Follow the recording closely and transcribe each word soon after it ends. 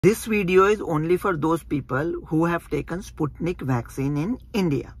This video is only for those people who have taken Sputnik vaccine in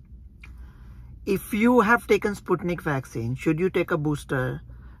India. If you have taken Sputnik vaccine, should you take a booster?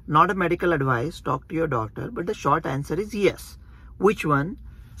 Not a medical advice, talk to your doctor, but the short answer is yes. Which one?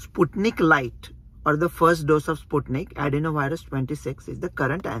 Sputnik Light or the first dose of Sputnik, Adenovirus 26 is the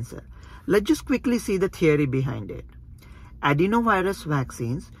current answer. Let's just quickly see the theory behind it. Adenovirus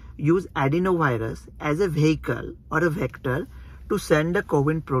vaccines use adenovirus as a vehicle or a vector to send the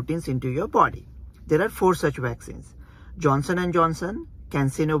COVID proteins into your body. There are 4 such vaccines: Johnson & Johnson,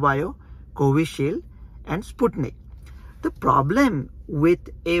 CanSino, Covishield, and Sputnik. The problem with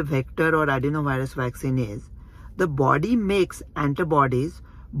a vector or adenovirus vaccine is the body makes antibodies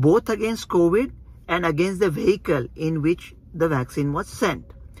both against COVID and against the vehicle in which the vaccine was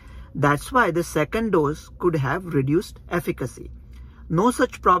sent. That's why the second dose could have reduced efficacy. No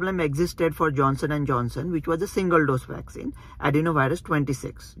such problem existed for Johnson & Johnson, which was a single-dose vaccine, Adenovirus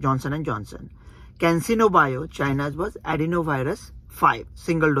 26, Johnson & Johnson. CanSino, China's was Adenovirus 5,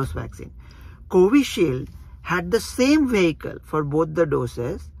 single-dose vaccine. Covishield had the same vehicle for both the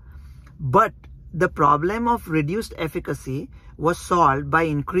doses, but the problem of reduced efficacy was solved by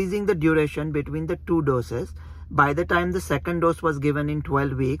increasing the duration between the 2 doses. By the time the second dose was given in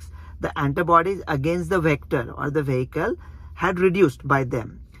 12 weeks, the antibodies against the vector or the vehicle had reduced by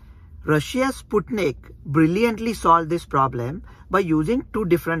them. Russia's Sputnik brilliantly solved this problem by using 2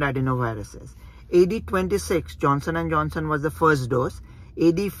 different adenoviruses. AD26, Johnson & Johnson was the first dose.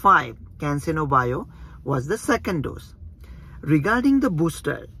 AD5, CanSino was the second dose. Regarding the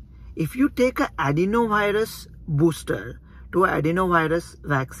booster, if you take an adenovirus booster to an adenovirus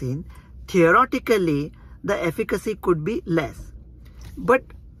vaccine, theoretically the efficacy could be less. But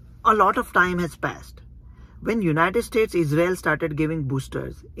a lot of time has passed. When United States, Israel started giving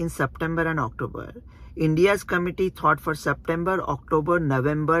boosters in September and October, India's committee thought for September, October,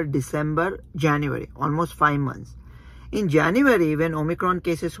 November, December, January, almost 5 months. In January, when Omicron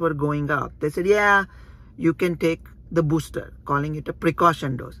cases were going up, they said, yeah, you can take the booster, calling it a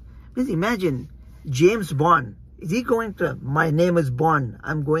precaution dose. Please imagine James Bond. Is he going to, my name is Bond,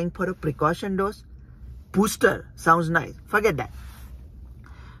 I'm going for a precaution dose? Booster sounds nice. Forget that.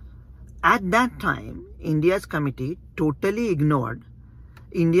 At that time, India's committee totally ignored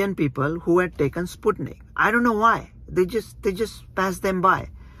Indian people who had taken Sputnik. I don't know why. They just passed them by.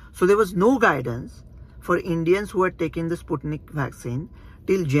 So there was no guidance for Indians who had taken the Sputnik vaccine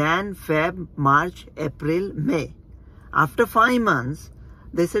till Jan, Feb, March, April, May. After 5 months,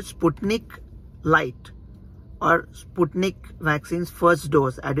 they said Sputnik Light or Sputnik vaccine's first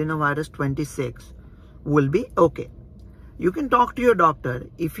dose, Adenovirus 26, will be okay. You can talk to your doctor.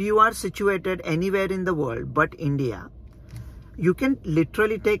 If you are situated anywhere in the world but India, you can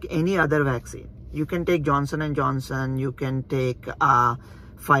literally take any other vaccine. You can take Johnson & Johnson, you can take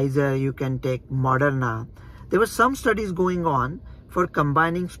Pfizer, you can take Moderna. There were some studies going on for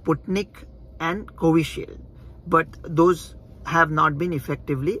combining Sputnik and Covishield, but those have not been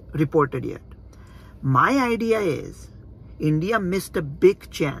effectively reported yet. My idea is India missed a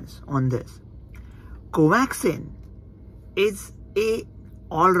big chance on this. Covaxin is a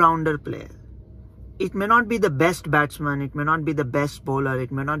all-rounder player. It may not be the best batsman, it may not be the best bowler,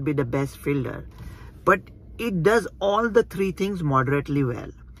 it may not be the best fielder, but it does all the 3 things moderately well.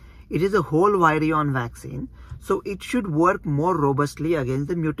 It is a whole virion vaccine, so it should work more robustly against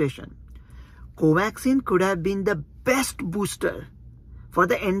the mutation. Covaxin could have been the best booster for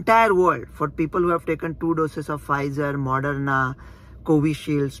the entire world, for people who have taken 2 doses of Pfizer, Moderna,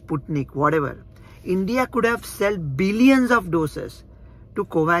 Covishield, Sputnik, whatever. India could have sold billions of doses to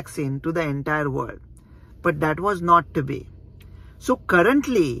Covaxin to the entire world. But that was not to be. So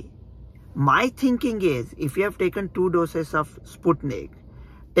currently, my thinking is, if you have taken 2 doses of Sputnik,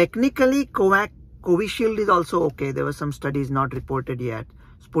 technically Covishield is also okay. There were some studies not reported yet.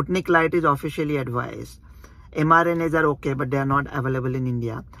 Sputnik Light is officially advised. mRNAs are okay, but they are not available in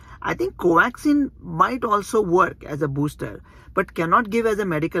India. I think Covaxin might also work as a booster, but cannot give as a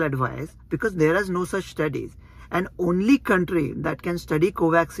medical advice because there is no such studies. And only country that can study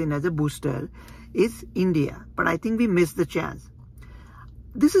Covaxin as a booster is India. But I think we missed the chance.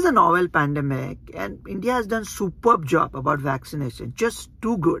 This is a novel pandemic and India has done superb job about vaccination, just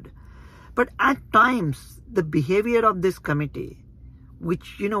too good. But at times, the behavior of this committee,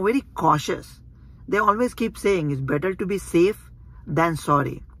 which, very cautious, they always keep saying it's better to be safe than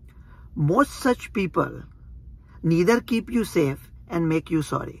sorry. Most such people neither keep you safe and make you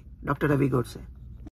sorry. Dr. Ravi Godse.